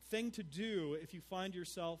good thing to do if you find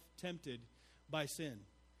yourself tempted by sin.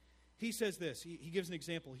 He says this, he gives an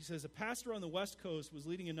example. He says, a pastor on the West Coast was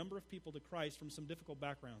leading a number of people to Christ from some difficult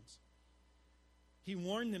backgrounds. He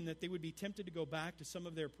warned them that they would be tempted to go back to some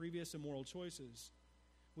of their previous immoral choices.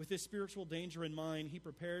 With this spiritual danger in mind, he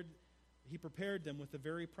prepared them with a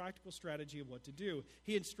very practical strategy of what to do.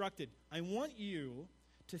 He instructed, I want you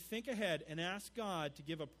to think ahead and ask God to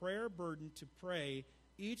give a prayer burden to pray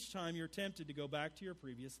each time you're tempted to go back to your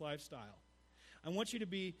previous lifestyle. I want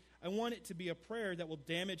it to be a prayer that will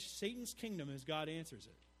damage Satan's kingdom as God answers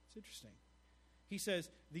it. It's interesting. He says,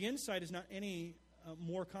 the insight is not any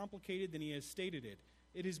more complicated than he has stated it.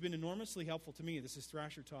 It has been enormously helpful to me. This is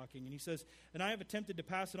Thrasher talking. And he says, and I have attempted to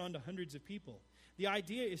pass it on to hundreds of people. The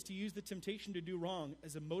idea is to use the temptation to do wrong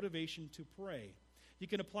as a motivation to pray. You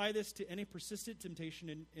can apply this to any persistent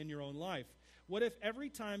temptation in your own life. What if every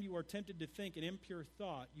time you are tempted to think an impure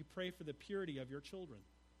thought, you pray for the purity of your children?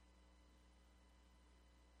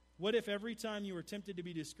 What if every time you were tempted to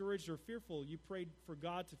be discouraged or fearful, you prayed for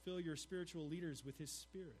God to fill your spiritual leaders with his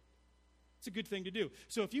Spirit? It's a good thing to do.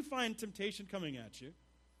 So if you find temptation coming at you,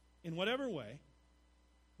 in whatever way,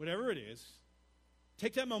 whatever it is,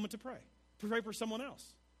 take that moment to pray. Pray for someone else.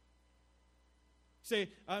 Say,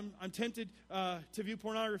 I'm tempted to view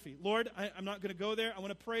pornography. Lord, I'm not going to go there. I want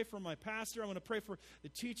to pray for my pastor. I want to pray for the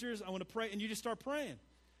teachers. I want to pray. And you just start praying.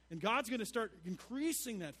 And God's going to start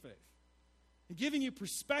increasing that faith and giving you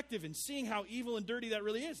perspective and seeing how evil and dirty that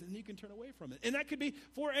really is. And you can turn away from it. And that could be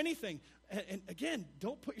for anything. And again,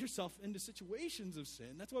 don't put yourself into situations of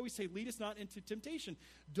sin. That's why we say, lead us not into temptation.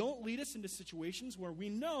 Don't lead us into situations where we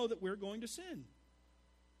know that we're going to sin.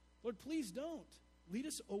 Lord, please don't. Lead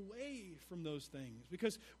us away from those things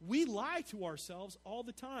because we lie to ourselves all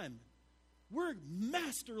the time. We're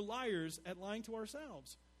master liars at lying to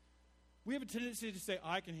ourselves. We have a tendency to say,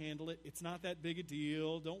 I can handle it. It's not that big a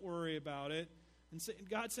deal. Don't worry about it. And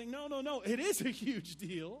God's saying, no. It is a huge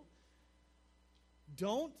deal.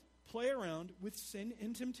 Don't play around with sin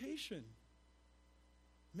and temptation.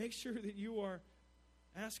 Make sure that you are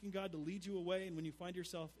asking God to lead you away, and when you find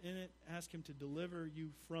yourself in it, ask him to deliver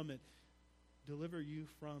you from it. Deliver you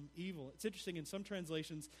from evil. It's interesting, in some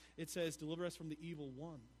translations, it says, deliver us from the evil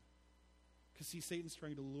one. Because see, Satan's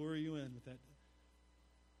trying to lure you in with that.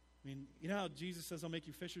 I mean, you know how Jesus says, I'll make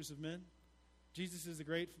you fishers of men? Jesus is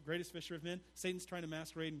the greatest fisher of men. Satan's trying to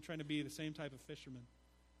masquerade and trying to be the same type of fisherman.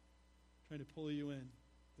 Trying to pull you in,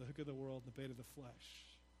 the hook of the world, the bait of the flesh.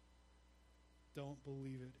 Don't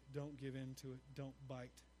believe it. Don't give in to it. Don't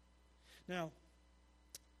bite. Now,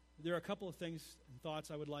 there are a couple of things and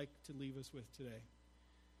thoughts I would like to leave us with today.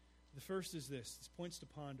 The first is this. This points to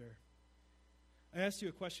ponder. I asked you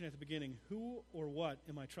a question at the beginning. Who or what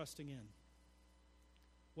am I trusting in?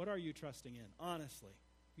 What are you trusting in? Honestly.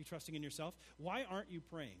 Are you trusting in yourself? Why aren't you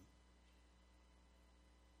praying?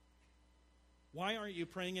 Why aren't you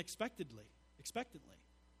praying expectantly?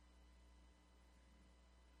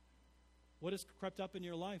 What has crept up in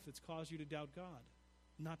your life that's caused you to doubt God,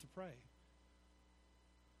 not to pray?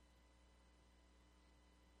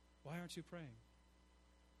 Why aren't you praying?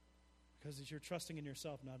 Because you're trusting in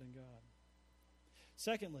yourself, not in God.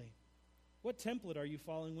 Secondly, what template are you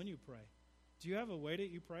following when you pray? Do you have a way that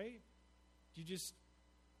you pray? Do you just,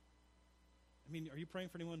 are you praying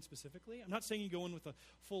for anyone specifically? I'm not saying you go in with a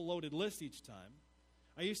full loaded list each time.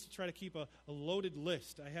 I used to try to keep a loaded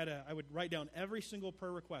list. I would write down every single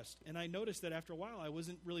prayer request. And I noticed that after a while, I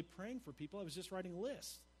wasn't really praying for people. I was just writing a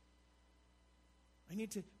list. I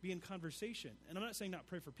need to be in conversation. And I'm not saying not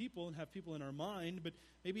pray for people and have people in our mind, but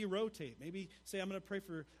maybe rotate. Maybe say I'm going to pray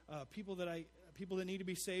for people that need to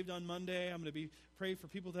be saved on Monday. I'm going to pray for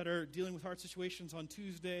people that are dealing with hard situations on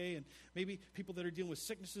Tuesday, and maybe people that are dealing with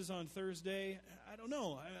sicknesses on Thursday. I don't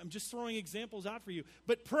know. I'm just throwing examples out for you.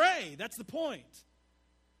 But pray. That's the point.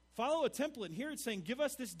 Follow a template. And here it's saying, give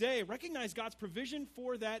us this day. Recognize God's provision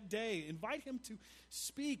for that day. Invite him to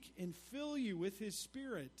speak and fill you with his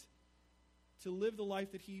Spirit to live the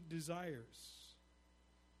life that he desires.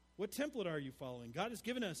 What template are you following? God has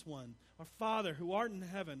given us one. Our Father, who art in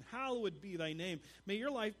heaven, hallowed be thy name. May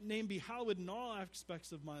your name be hallowed in all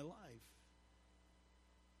aspects of my life.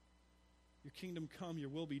 Your kingdom come, your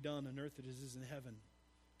will be done on earth as it is in heaven.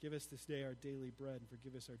 Give us this day our daily bread, and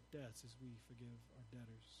forgive us our debts as we forgive our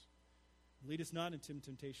debtors. Lead us not into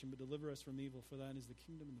temptation, but deliver us from evil. For thine is the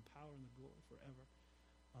kingdom and the power and the glory forever.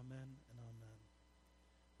 Amen and amen.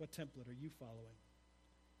 What template are you following?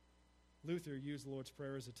 Luther used the Lord's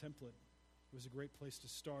Prayer as a template. It was a great place to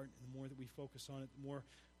start, and the more that we focus on it, the more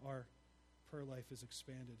our prayer life is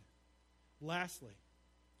expanded. Lastly,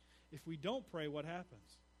 if we don't pray, what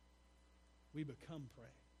happens? We become prey.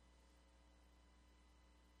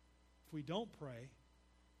 If we don't pray,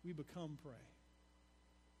 we become prey.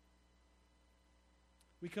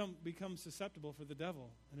 We become susceptible for the devil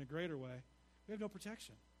in a greater way. We have no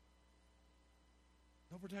protection.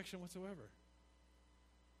 No protection whatsoever.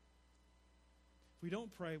 If we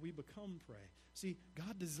don't pray, we become prey. See,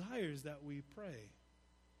 God desires that we pray.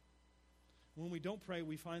 When we don't pray,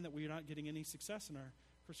 we find that we are not getting any success in our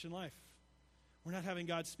Christian life. We're not having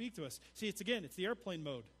God speak to us. See, it's the airplane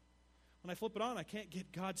mode. When I flip it on, I can't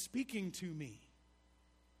get God speaking to me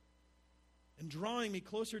and drawing me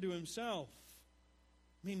closer to himself.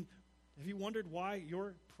 Have you wondered why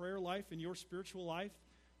your prayer life and your spiritual life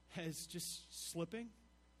is just slipping?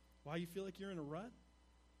 Why you feel like you're in a rut?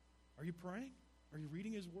 Are you praying? Are you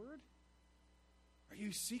reading his word? Are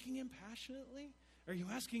you seeking him passionately? Are you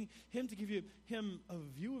asking him to give you a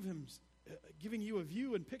view of him, giving you a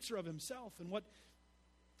view and picture of himself and what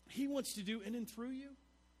he wants to do in and through you?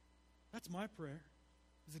 That's my prayer,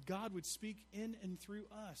 is that God would speak in and through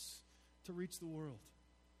us to reach the world,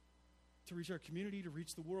 to reach our community, to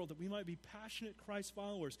reach the world, that we might be passionate Christ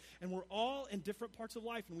followers. And we're all in different parts of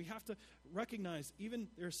life, and we have to recognize, even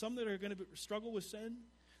there are some that are going to struggle with sin.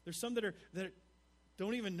 There's some that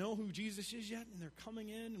don't even know who Jesus is yet, and they're coming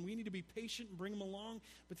in, and we need to be patient and bring them along.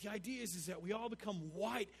 But the idea is that we all become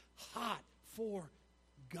white hot for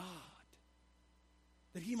God,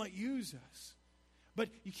 that he might use us. But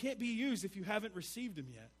you can't be used if you haven't received him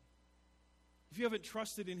yet, if you haven't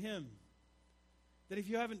trusted in him, that if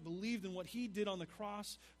you haven't believed in what he did on the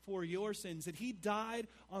cross for your sins, that he died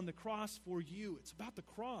on the cross for you. It's about the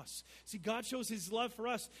cross. See, God shows his love for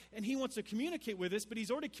us, and he wants to communicate with us, but he's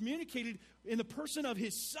already communicated in the person of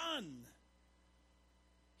his Son.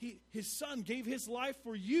 His Son gave his life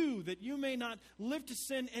for you, that you may not live to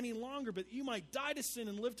sin any longer, but you might die to sin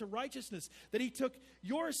and live to righteousness, that he took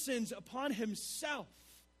your sins upon himself.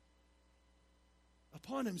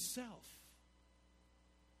 Upon himself.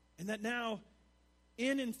 And that now,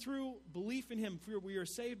 in and through belief in him, for we are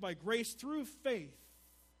saved by grace through faith,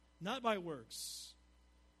 not by works.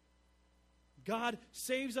 God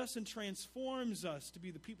saves us and transforms us to be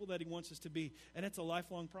the people that he wants us to be, and it's a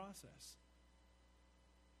lifelong process.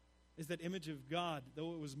 Is that image of God,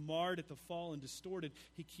 though it was marred at the fall and distorted,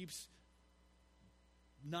 he keeps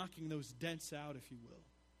knocking those dents out, if you will,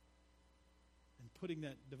 and putting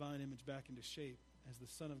that divine image back into shape as the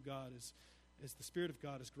Son of God as the Spirit of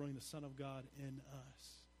God is growing the Son of God in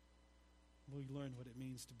us. We learn what it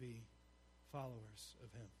means to be followers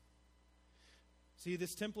of him. See,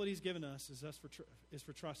 this template he's given us is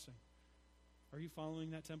for trusting. Are you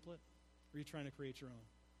following that template? Or are you trying to create your own?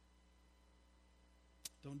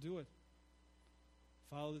 Don't do it.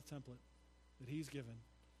 Follow the template that he's given,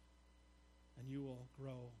 and you will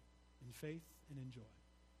grow in faith and in joy.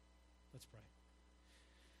 Let's pray.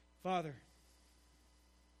 Father,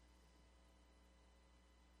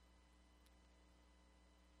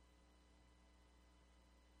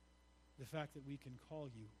 the fact that we can call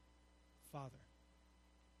you Father,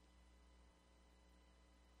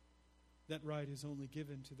 that right is only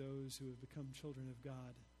given to those who have become children of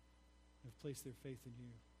God have placed their faith in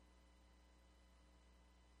you.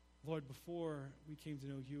 Lord, before we came to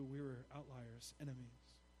know you, we were outliers, enemies.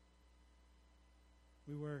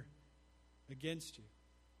 We were against you.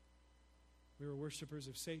 We were worshipers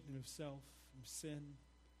of Satan and of self, of sin,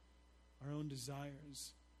 our own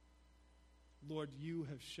desires. Lord, you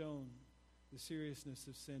have shown the seriousness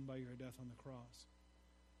of sin by your death on the cross.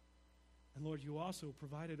 And Lord, you also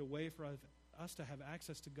provided a way for us to have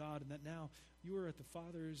access to God, and that now you are at the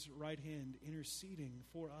Father's right hand interceding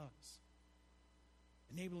for us,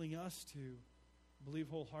 enabling us to believe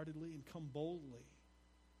wholeheartedly and come boldly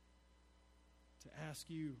to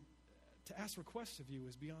ask requests of you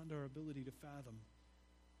is beyond our ability to fathom.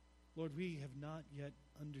 Lord, we have not yet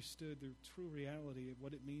understood the true reality of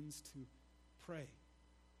what it means to pray,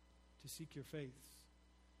 to seek your faith.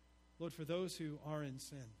 Lord, for those who are in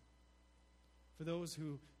sin, for those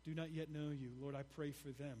who do not yet know you, Lord, I pray for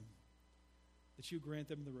them, that you grant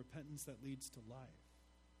them the repentance that leads to life.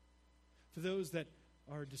 For those that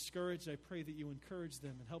are discouraged, I pray that you encourage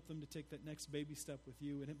them and help them to take that next baby step with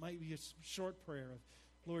you. And it might be a short prayer of,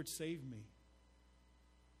 Lord, save me.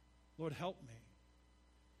 Lord, help me.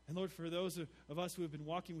 And Lord, for those of us who have been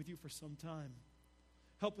walking with you for some time,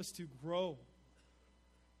 help us to grow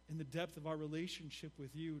in the depth of our relationship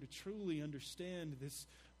with you, to truly understand this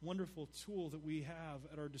wonderful tool that we have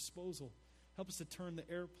at our disposal. Help us to turn the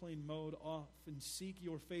airplane mode off and seek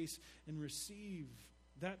your face and receive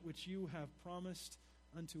that which you have promised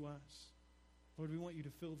unto us. Lord, we want you to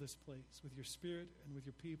fill this place with your Spirit and with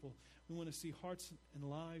your people. We want to see hearts and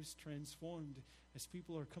lives transformed as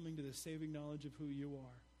people are coming to the saving knowledge of who you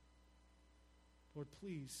are. Lord,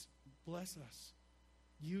 please bless us,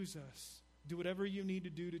 use us, do whatever you need to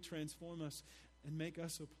do to transform us and make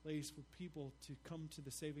us a place for people to come to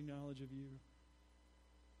the saving knowledge of you.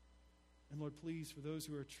 And Lord, please, for those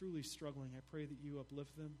who are truly struggling, I pray that you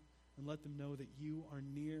uplift them and let them know that you are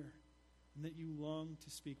near and that you long to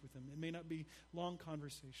speak with them. It may not be long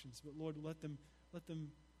conversations, but Lord, let them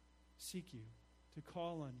seek you, to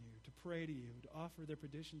call on you, to pray to you, to offer their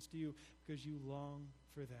petitions to you, because you long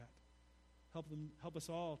for that. Help us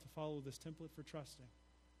all to follow this template for trusting,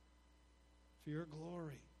 for your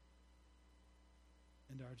glory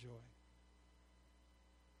and our joy.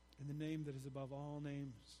 In the name that is above all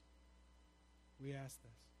names, we ask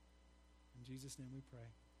this. In Jesus' name we pray.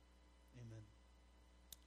 Amen.